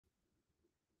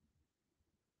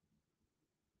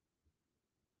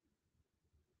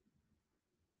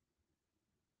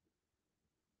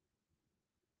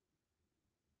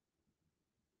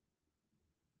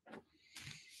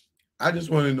I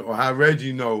just want to know how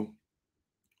Reggie know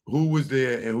who was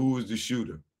there and who was the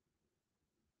shooter.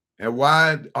 And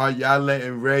why are y'all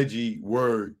letting Reggie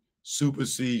word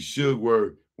supersede Suge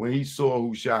word when he saw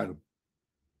who shot him?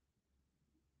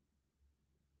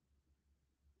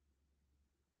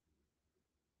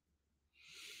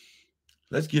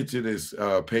 Let's get to this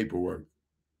paperwork.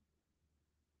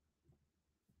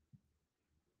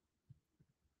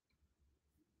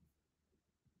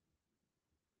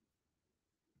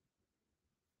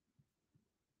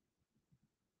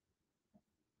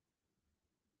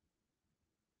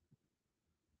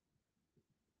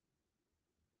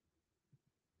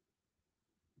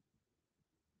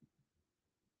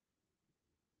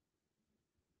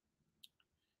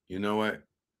 You know what?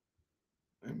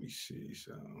 Let me see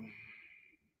something.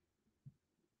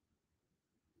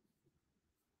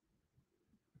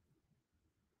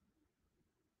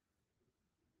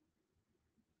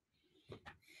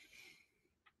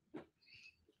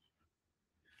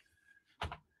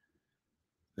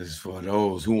 This is for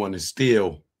those who want to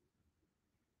steal.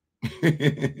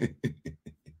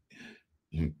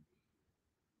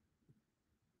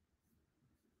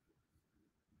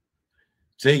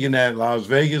 Taken at Las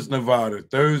Vegas, Nevada,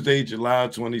 Thursday, July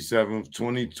 27th,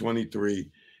 2023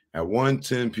 at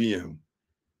 1:10 p.m.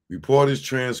 Reporter's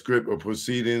transcript of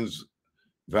proceedings,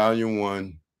 Volume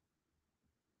 1.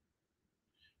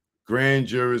 Grand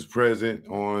jurors present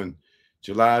on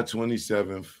July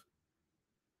 27th.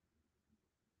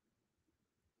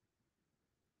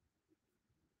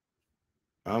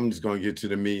 I'm just going to get to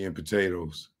the meat and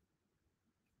potatoes.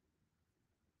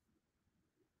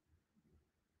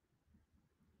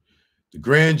 The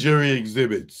grand jury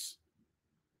exhibits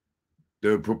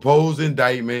the proposed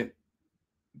indictment,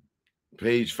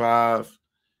 page 5,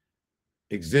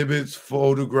 exhibits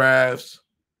photographs.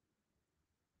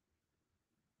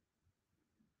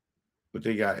 What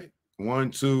they got?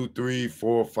 1, 2, 3,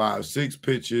 4, 5, 6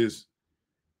 pictures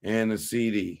and a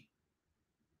CD.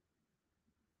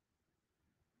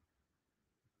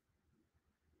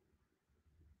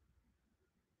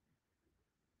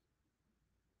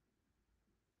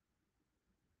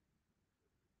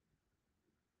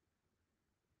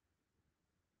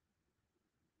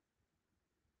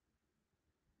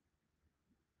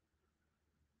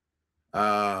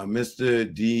 Mr.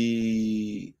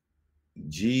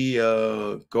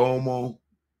 Giacomo.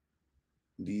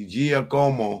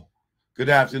 Good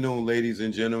afternoon, ladies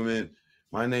and gentlemen.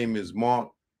 My name is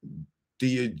Mark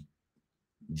Giacomo.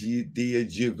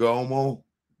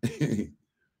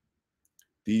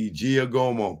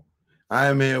 Giacomo. I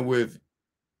am here with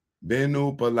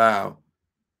Benu Palau.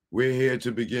 We're here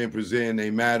to begin presenting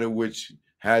a matter which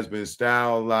has been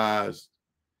stylized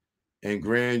in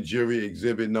Grand Jury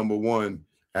Exhibit Number 1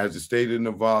 as the state of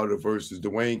Nevada versus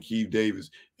Dwayne Keefe Davis,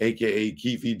 a.k.a.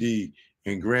 Keefe D,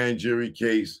 in Grand Jury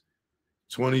Case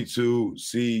 22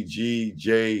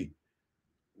 CGJ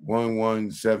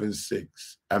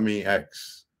 1176.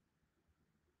 X.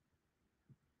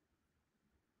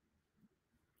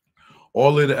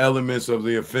 All of the elements of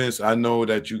the offense, I know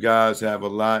that you guys have a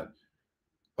lot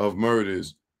of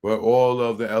murders, but all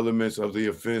of the elements of the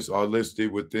offense are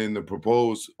listed within the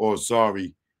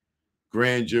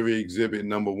Grand Jury Exhibit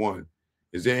Number 1.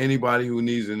 Is there anybody who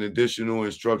needs an additional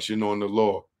instruction on the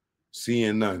law?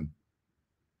 Seeing none.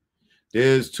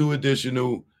 There's 2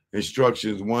 additional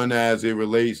instructions. One as it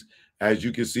relates, as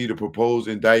you can see, the proposed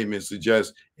indictment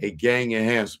suggests a gang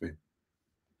enhancement.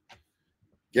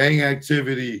 Gang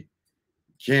activity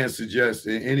can't suggest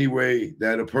in any way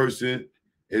that a person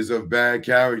is of bad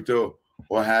character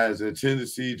or has a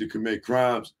tendency to commit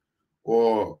crimes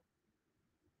or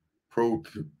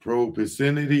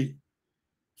propensity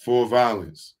for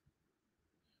violence.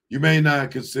 You may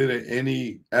not consider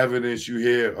any evidence you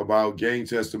hear about gang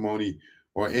testimony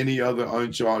or any other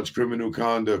uncharged criminal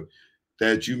conduct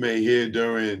that you may hear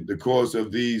during the course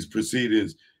of these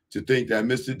proceedings to think that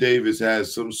Mr. Davis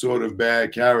has some sort of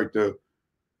bad character.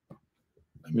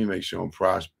 Let me make sure I'm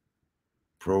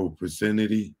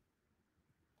propensity.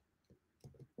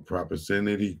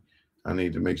 I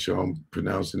need to make sure I'm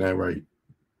pronouncing that right.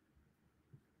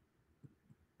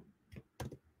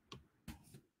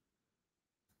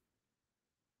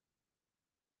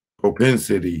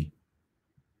 Propensity.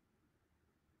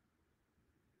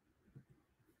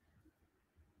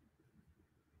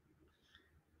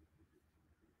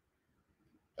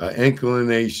 An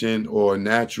inclination or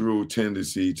natural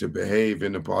tendency to behave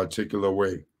in a particular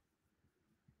way.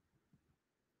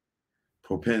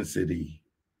 Propensity.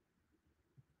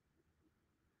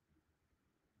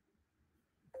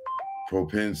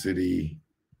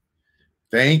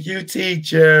 Thank you,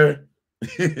 teacher.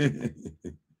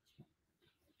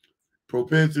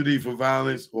 propensity for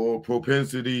violence or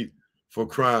propensity for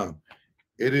crime.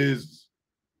 It is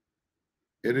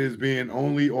being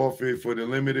only offered for the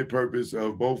limited purpose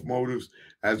of both motives,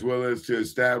 as well as to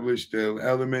establish the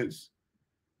elements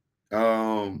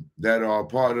that are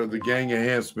part of the gang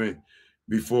enhancement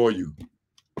before you.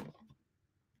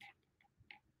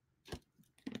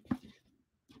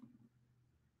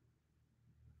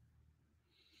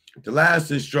 The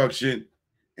last instruction,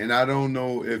 and I don't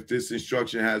know if this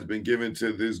instruction has been given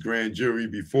to this grand jury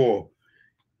before,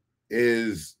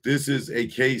 is this is a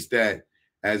case that,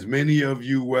 as many of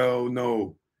you well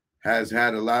know, has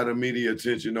had a lot of media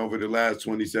attention over the last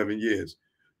 27 years.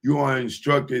 You are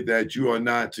instructed that you are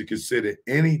not to consider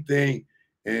anything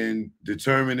in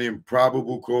determining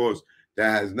probable cause that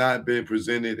has not been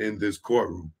presented in this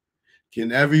courtroom.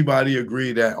 Can everybody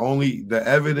agree that only the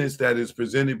evidence that is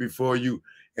presented before you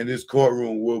in this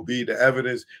courtroom will be the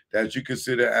evidence that you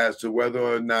consider as to whether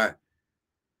or not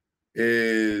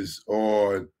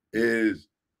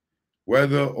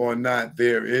whether or not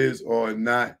there is or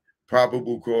not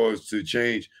probable cause to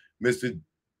charge Mr.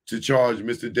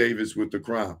 Davis with the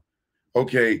crime?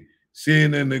 Okay,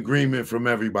 seeing an agreement from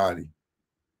everybody.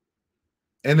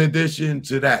 In addition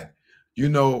to that, you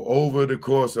know, over the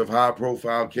course of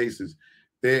high-profile cases,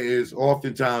 there is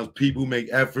oftentimes people make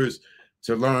efforts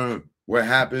to learn what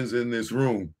happens in this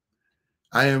room.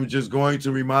 I am just going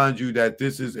to remind you that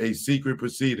this is a secret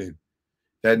proceeding,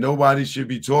 that nobody should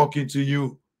be talking to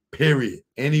you, period.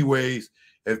 Anyways,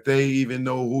 if they even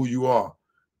know who you are.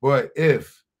 But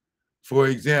if, for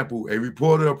example, a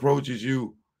reporter approaches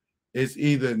you, it's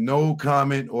either no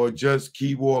comment or just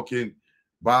keep walking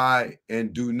by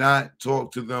and do not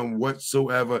talk to them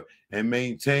whatsoever and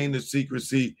maintain the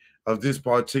secrecy of this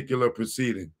particular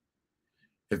proceeding.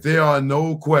 If there are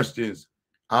no questions,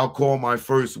 I'll call my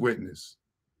first witness.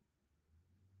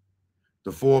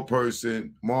 The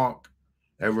four-person mark.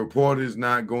 A reporter is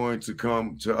not going to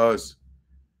come to us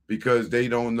because they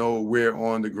don't know we're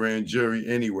on the grand jury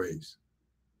anyways.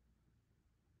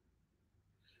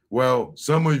 Well,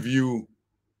 some of you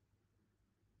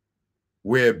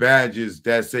wear badges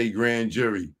that say grand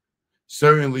jury.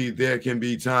 Certainly there can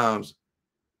be times,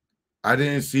 I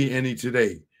didn't see any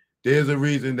today. There's a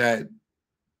reason that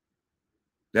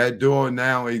that door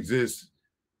now exists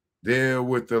there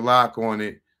with the lock on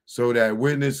it, so that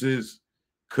witnesses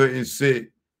couldn't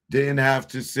sit, didn't have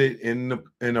to sit in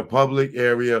a public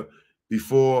area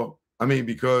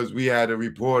because we had a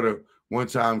reporter one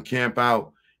time camp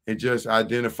out and just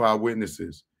identify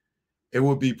witnesses. It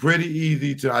would be pretty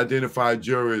easy to identify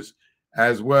jurors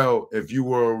as well if you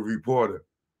were a reporter.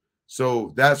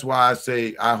 So that's why I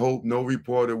say I hope no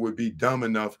reporter would be dumb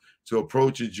enough to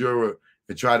approach a juror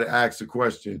and try to ask a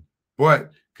question.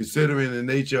 But considering the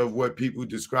nature of what people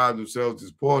describe themselves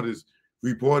as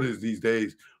reporters these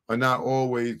days are not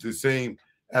always the same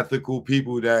ethical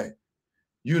people that,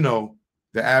 you know,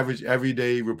 the average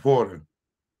everyday reporter,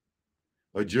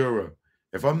 a juror.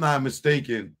 If I'm not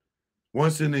mistaken,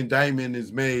 once an indictment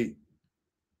is made,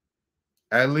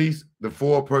 at least the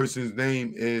four-person's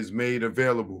name is made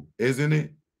available, isn't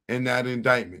it, in that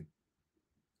indictment?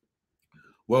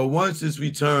 Well, once it's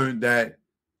returned,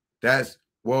 that's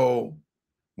on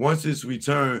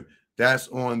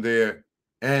there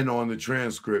and on the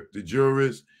transcript. The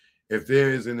jurors, if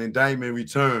there is an indictment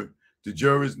returned, the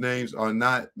jurors' names are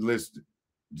not listed.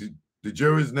 The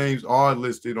jurors' names are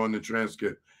listed on the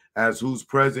transcript as who's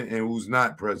present and who's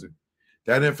not present.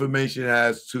 That information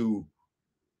as to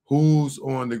who's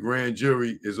on the grand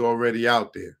jury is already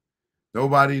out there.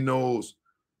 Nobody knows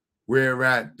where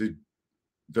at the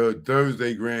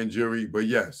Thursday grand jury, but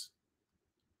yes.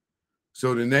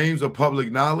 So the names are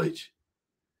public knowledge.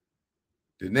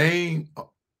 The name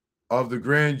of the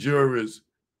grand jurors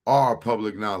are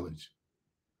public knowledge.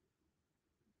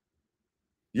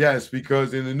 Yes,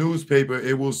 because in the newspaper,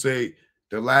 it will say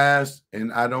the last,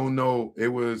 and I don't know, it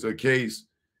was a case,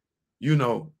 you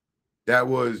know, that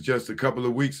was just a couple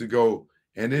of weeks ago.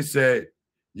 And it said,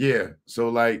 yeah, so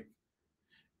like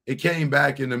it came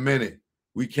back in a minute.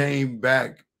 We came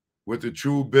back with the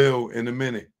true bill in a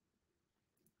minute.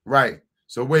 Right.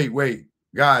 So wait,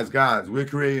 guys, we're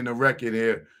creating a record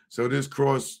here. So this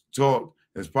cross talk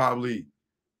is probably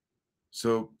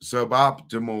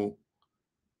suboptimal.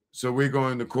 So we're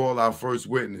going to call our first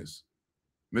witness,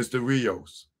 Mr.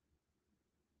 Rios.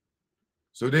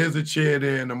 So there's a chair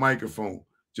there and a microphone.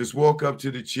 Just walk up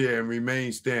to the chair and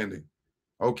remain standing.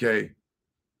 Okay.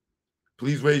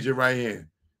 Please raise your right hand.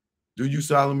 Do you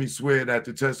solemnly swear that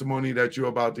the testimony that you're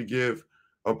about to give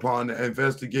upon the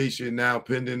investigation now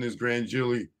pending this grand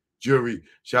jury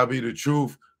shall be the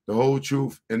truth, the whole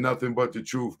truth, and nothing but the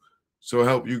truth, So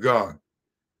help you God.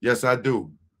 Yes, I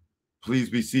do. Please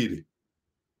be seated.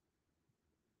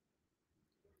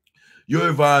 You're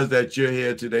advised that you're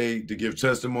here today to give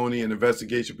testimony and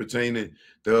investigation pertaining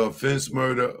to offense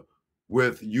murder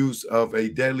with use of a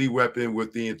deadly weapon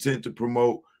with the intent to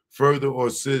promote, further, or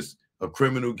assist a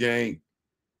criminal gang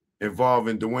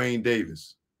involving Dwayne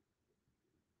Davis.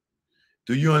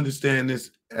 Do you understand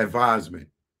this advisement?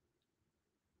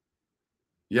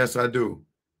 Yes, I do.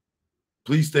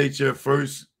 Please state your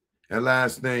first and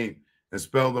last name and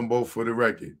spell them both for the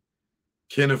record.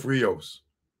 Kenneth Rios.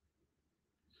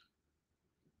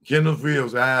 Kenneth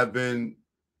Rios, having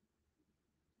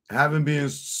been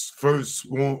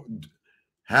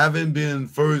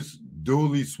first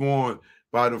duly sworn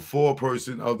by the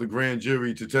foreperson of the grand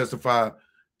jury to testify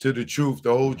to the truth,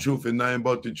 the whole truth, and nothing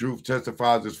but the truth,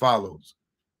 testifies as follows.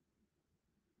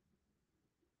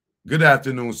 Good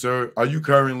afternoon, sir. Are you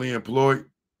currently employed?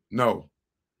 No.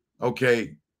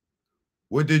 Okay.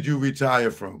 What did you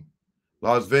retire from?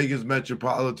 Las Vegas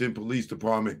Metropolitan Police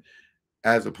Department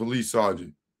as a police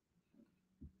sergeant.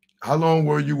 How long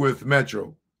were you with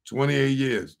Metro? 28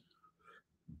 years.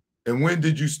 And when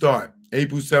did you start?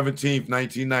 April 17th,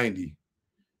 1990.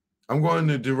 I'm going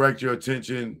to direct your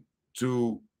attention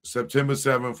to September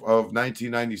 7th of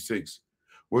 1996.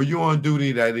 Were you on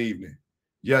duty that evening?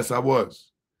 Yes, I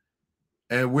was.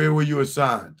 And where were you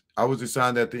assigned? I was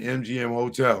assigned at the MGM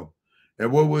Hotel.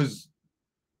 And was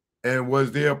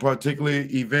there a particular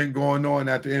event going on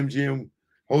at the MGM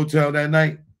Hotel that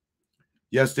night?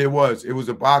 Yes, there was. It was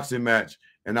a boxing match,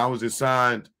 and I was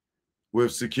assigned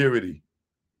with security.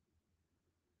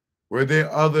 Were there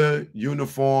other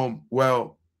uniform?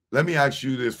 Well, let me ask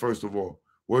you this first of all.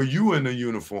 Were you in a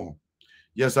uniform?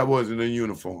 Yes, I was in a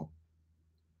uniform.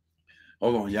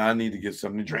 Hold on, y'all. I need to get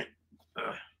something to drink.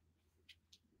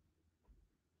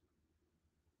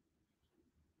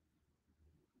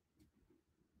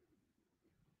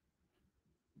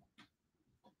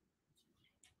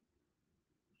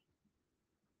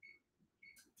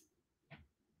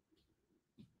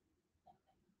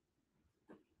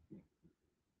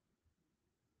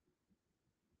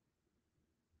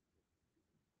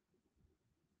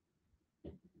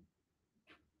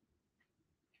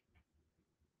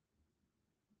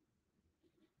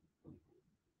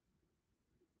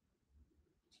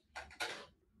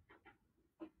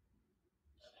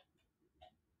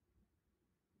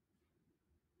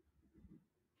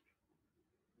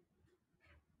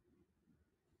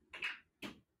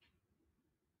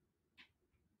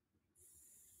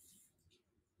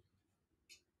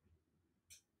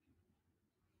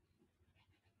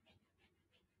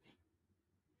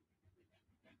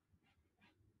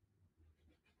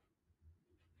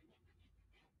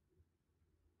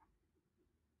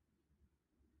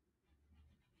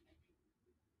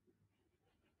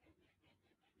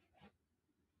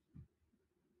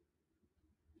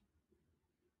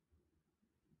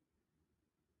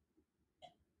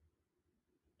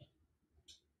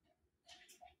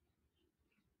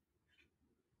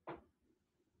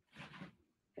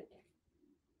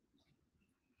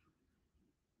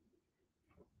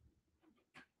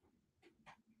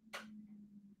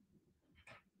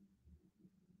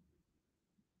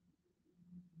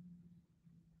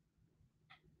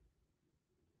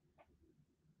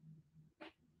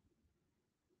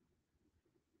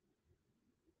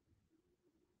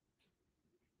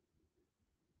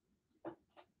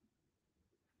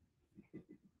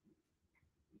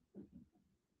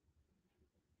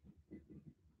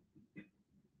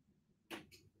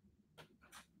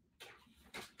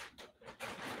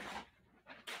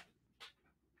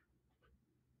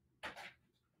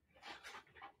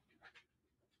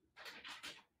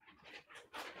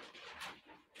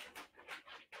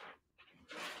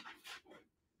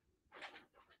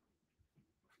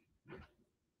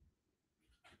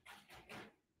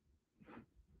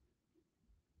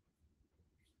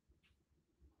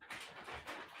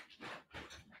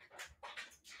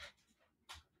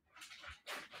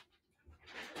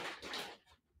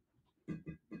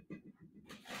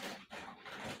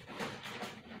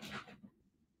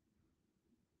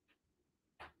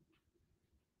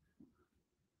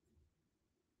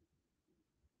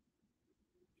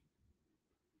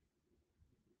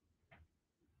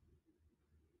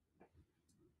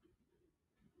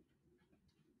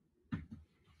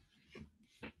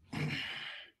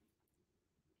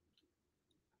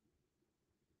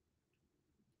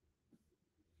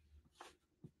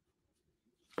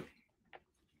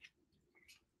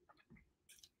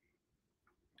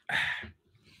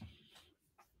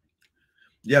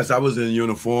 Yes, I was in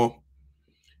uniform.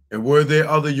 And were there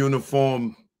other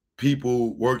uniform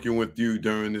people working with you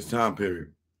during this time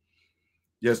period?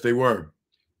 Yes, they were.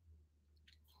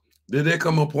 Did there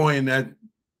come a point in that,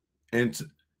 and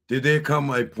did there come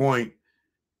a point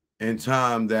in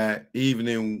time that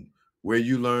evening where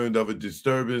you learned of a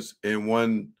disturbance in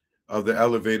one of the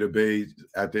elevator bays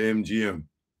at the MGM?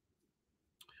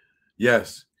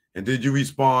 Yes. And did you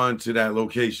respond to that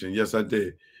location? Yes, I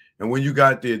did. And when you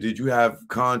got there, did you have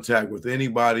contact with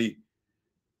anybody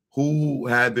who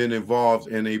had been involved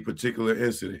in a particular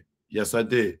incident? Yes, I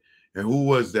did. And who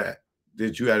was that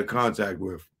you had contact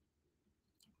with?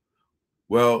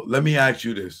 Well, let me ask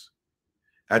you this.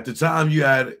 At the time you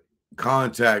had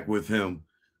contact with him,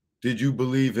 did you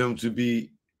believe him to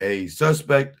be a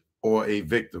suspect or a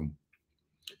victim?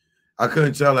 I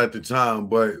couldn't tell at the time,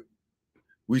 but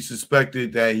we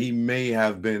suspected that he may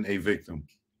have been a victim.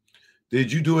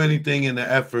 Did you do anything in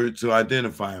the effort to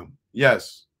identify him?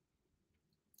 Yes.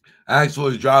 I asked for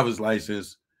his driver's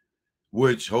license,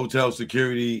 which hotel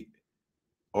security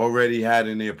already had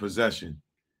in their possession.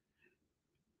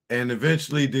 And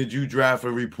eventually, did you draft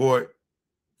a report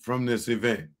from this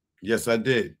event? Yes, I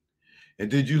did. And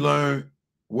did you learn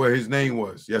what his name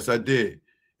was? Yes, I did.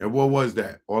 And what was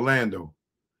that? Orlando.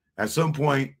 At some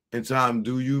point in time,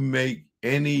 do you make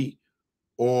any,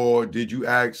 or did you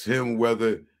ask him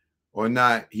whether or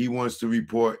not he wants to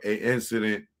report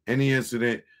any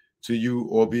incident to you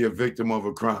or be a victim of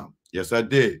a crime? Yes, I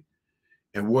did.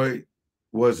 And what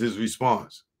was his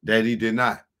response? That he did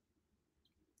not.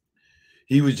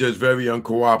 He was just very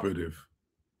uncooperative.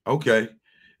 Okay.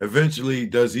 Eventually,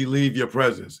 does he leave your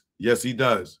presence? Yes, he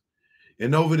does.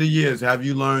 And over the years, have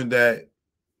you learned that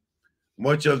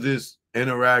much of this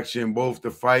interaction, both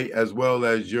the fight as well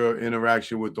as your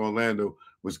interaction with Orlando,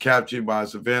 was captured by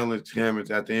surveillance cameras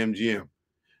at the MGM?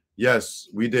 Yes,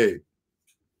 we did.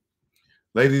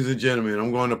 Ladies and gentlemen,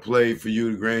 I'm going to play for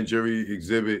you the grand jury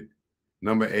exhibit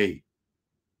number 8.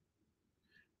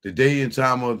 The date and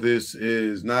time of this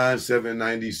is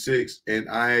 9/7/96, and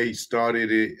I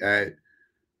started it at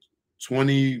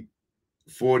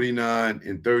 20:49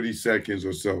 and 30 seconds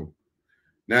or so.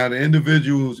 Now, the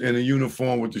individuals in a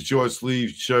uniform with the short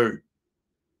sleeve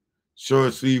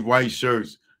white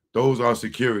shirts, those are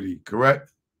security,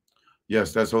 correct?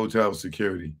 Yes, that's hotel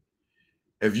security.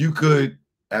 If you could,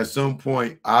 at some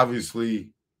point,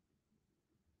 obviously,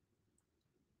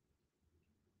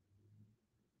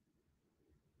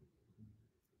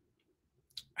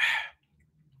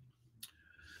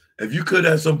 if you could,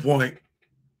 at some point,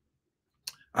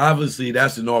 obviously,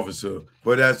 that's an officer,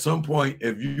 but at some point,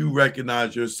 if you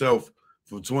recognize yourself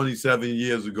from 27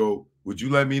 years ago, would you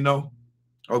let me know?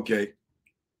 Okay.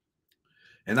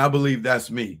 And I believe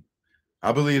that's me.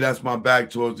 I believe that's my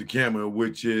back towards the camera,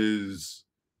 which is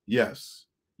yes,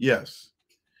 yes.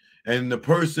 And the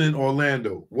person,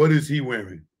 Orlando, what is he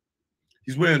wearing?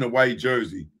 He's wearing a white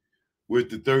jersey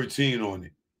with the 13 on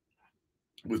it.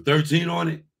 With 13 on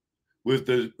it? With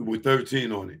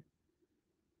 13 on it.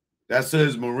 That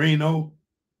says Marino?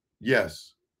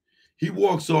 Yes. He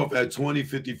walks off at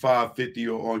 20:55:50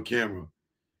 on camera.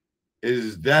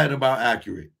 Is that about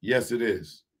accurate? Yes, it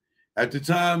is. At the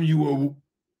time you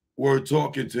were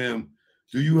talking to him,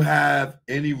 do you have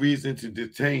any reason to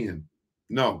detain him?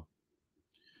 No.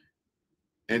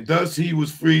 And thus he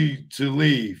was free to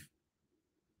leave.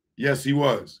 Yes, he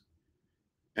was.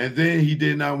 And then he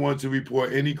did not want to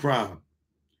report any crime.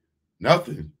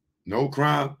 Nothing. No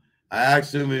crime. I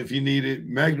asked him if he needed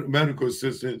medical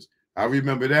assistance. I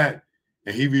remember that.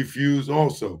 And he refused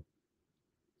also.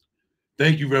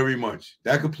 Thank you very much.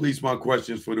 That completes my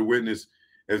questions for the witness.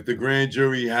 If the grand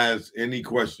jury has any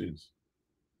questions,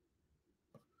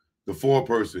 the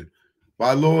foreperson.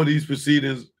 By law, these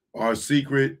proceedings are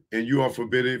secret and you are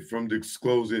forbidden from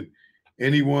disclosing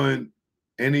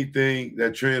anything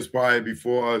that transpired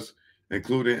before us,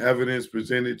 including evidence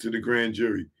presented to the grand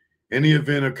jury. Any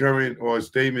event occurring or a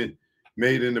statement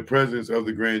made in the presence of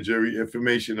the grand jury,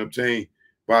 information obtained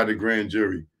by the grand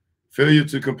jury. Failure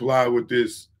to comply with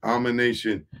this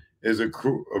admonition is a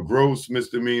gross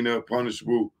misdemeanor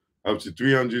punishable up to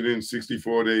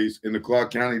 364 days in the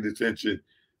Clark County Detention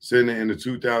Center and a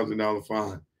 $2,000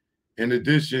 fine. In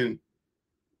addition,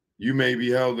 you may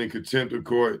be held in contempt of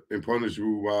court and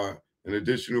punishable by an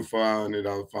additional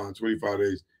 $500 fine, 25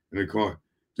 days in the court.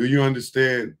 Do you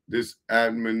understand this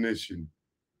admonition?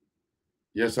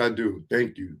 Yes, I do.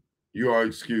 Thank you. You are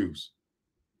excused.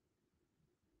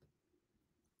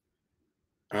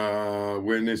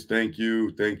 Witness, thank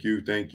you, thank you, thank you.